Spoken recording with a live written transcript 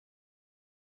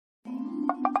Well,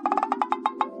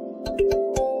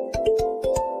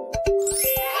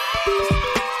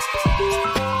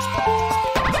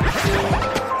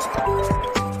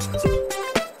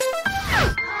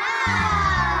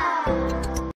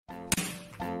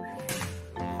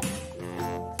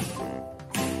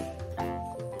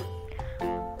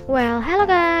 hello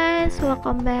guys,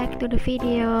 welcome back to the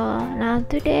video. Now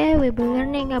today we'll be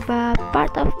learning about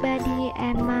part of body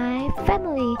and my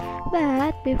family.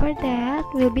 But before that,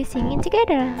 we'll be singing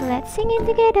together. Let's sing it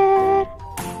together.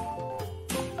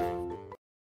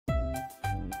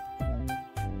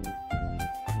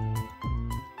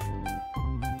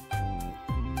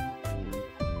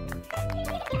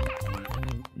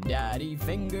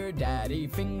 Daddy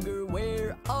finger,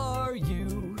 where are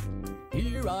you?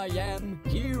 Here I am,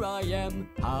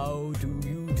 how do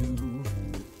you do?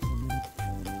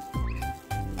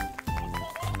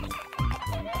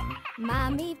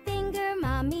 Mommy finger,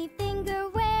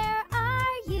 where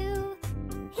are you?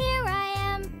 Here I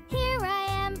am,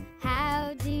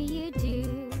 how do you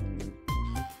do?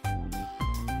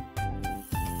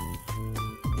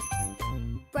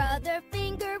 Brother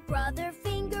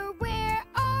finger, where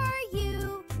are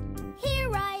you?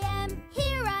 Here I am,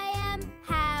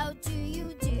 how do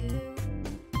you do?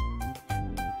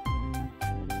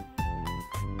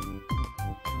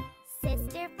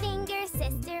 Sister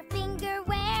finger,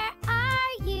 where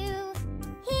are you?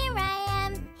 Here I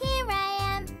am,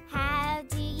 how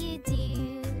do you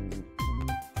do?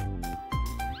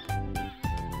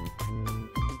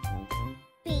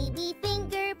 Baby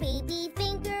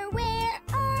finger, where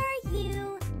are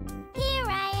you? Here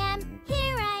I am,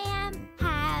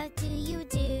 how do you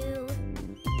do?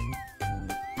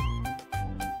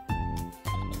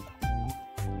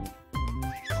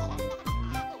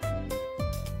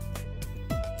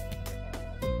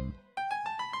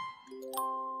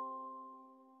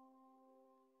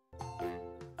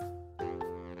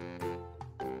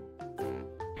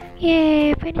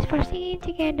 Yay, finish for singing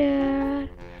together.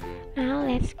 Now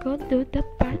let's go to the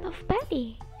part of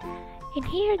body. In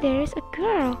here there is a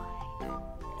girl.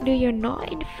 Do you know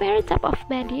in the very top of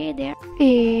body there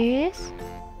is?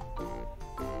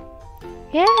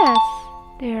 Yes,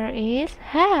 there is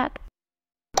head.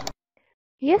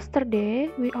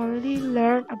 Yesterday we already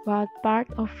learned about part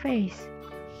of face.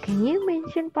 Can you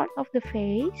mention part of the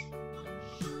face?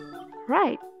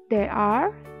 Right, they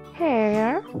are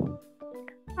hair,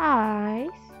 eyes,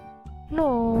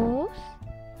 nose,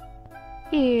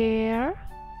 ear,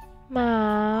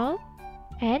 mouth,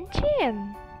 and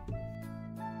chin.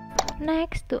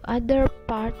 Next to other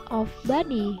part of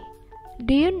body.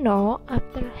 Do you know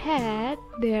after head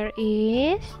there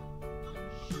is?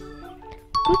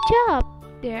 Good job!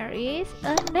 There is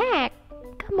a neck.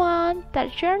 Come on,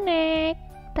 touch your neck.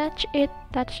 Touch it,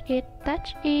 touch it,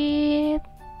 touch it.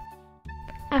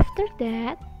 After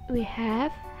that, we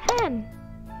have hand.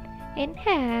 In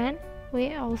hand,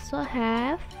 we also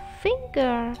have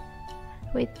finger.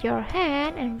 With your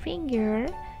hand and finger,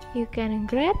 you can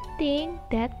grab things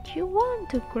that you want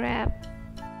to grab.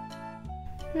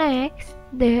 Next,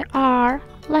 there are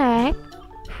leg,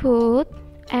 foot,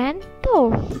 and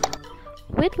toe.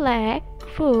 With leg,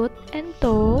 foot, and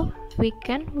toe, we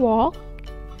can walk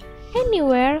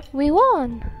anywhere we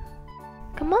want.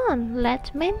 Come on,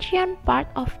 let's mention part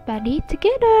of body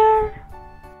together.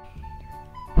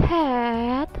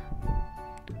 Head,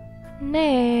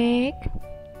 neck,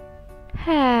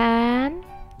 hand,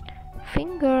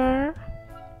 finger,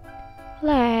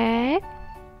 leg,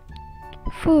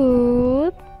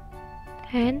 foot,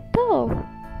 and toe.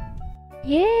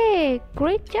 Yay!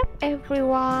 Great job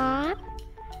everyone!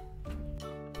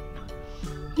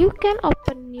 You can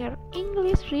open your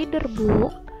English reader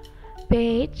book,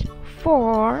 page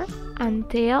 4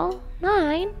 until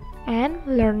 9 and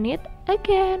learn it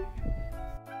again.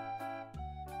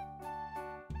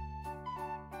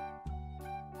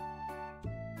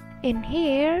 In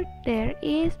here, there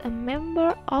is a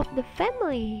member of the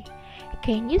family.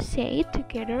 Can you say it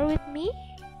together with me?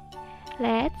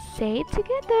 Let's say it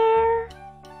together.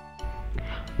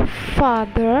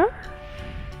 Father,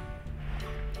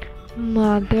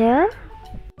 mother,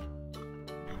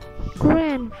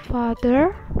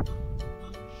 grandfather,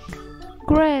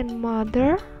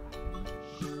 grandmother,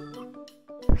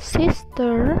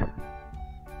 sister,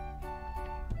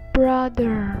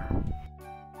 brother.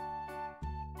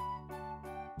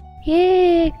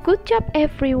 Yay! Good job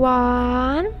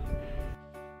everyone!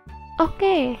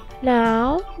 Okay,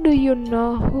 now do you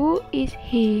know who is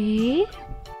he?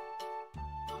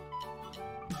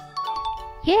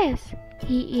 Yes,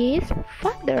 he is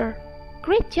father.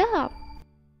 Great job!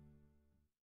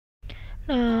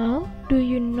 Now, do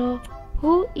you know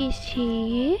Who is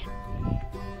she?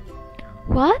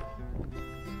 What?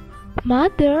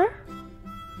 Mother?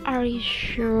 Are you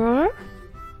sure?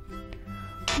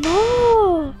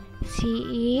 No,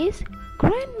 she is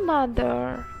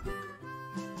grandmother.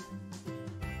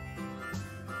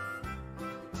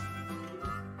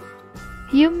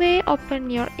 You may open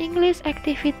your English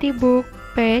activity book,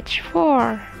 page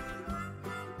 4.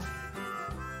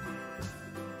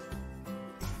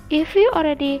 If you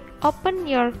already opened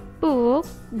your book,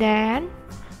 then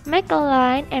make a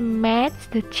line and match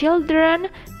the children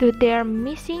to their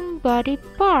missing body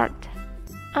part.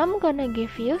 I'm gonna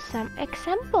give you some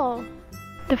example.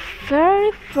 The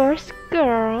very first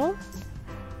girl,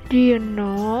 do you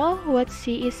know what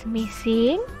she is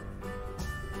missing?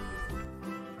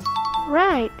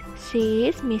 Right, she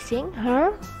is missing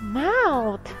her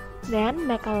mouth. Then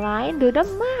make a line to the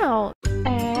mouth.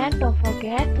 And don't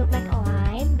forget to make a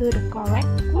line to the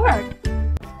correct word.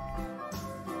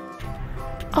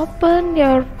 Open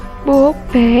your book,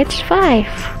 page 5.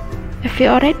 If you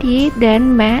already,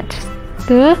 then match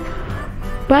the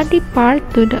body part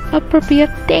to the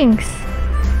appropriate things.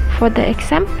 For the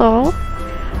example,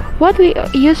 what we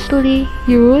usually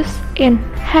use in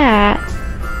hat,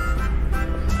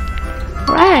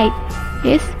 right,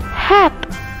 is hat.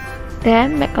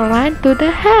 Then make a line to the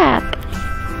hat.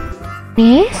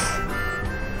 Miss,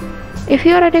 if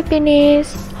you already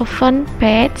finished, open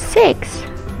page 6.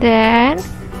 Then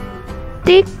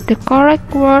tick the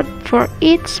correct word for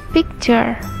each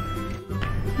picture.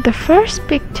 The first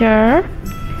picture,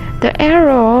 the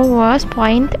arrow was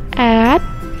pointed at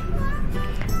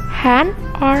hand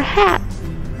or hat.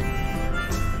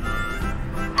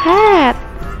 Hat,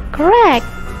 correct.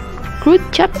 Good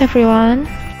job, everyone.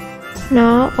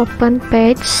 Now open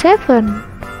page 7.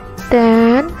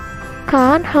 Then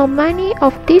count how many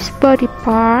of this body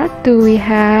part do we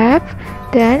have,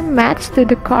 then match to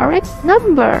the correct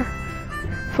number.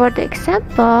 For the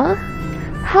example,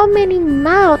 how many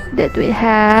mouths that we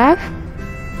have?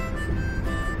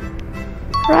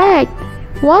 Right,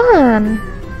 1.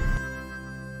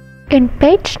 In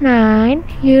page 9,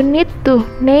 you need to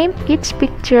name each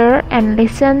picture and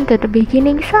listen to the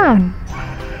beginning sound.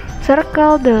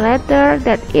 Circle the letter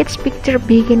that each picture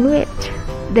begins with,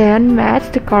 then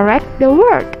match the correct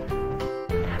word.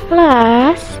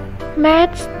 Last,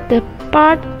 match the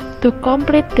part to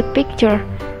complete the picture,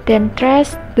 then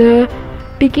trace the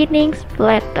beginning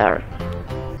letter.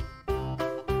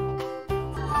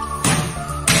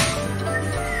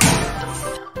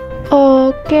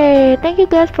 Okay, thank you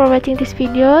guys for watching this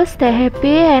video. Stay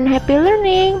happy and happy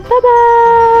learning. Bye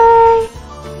bye.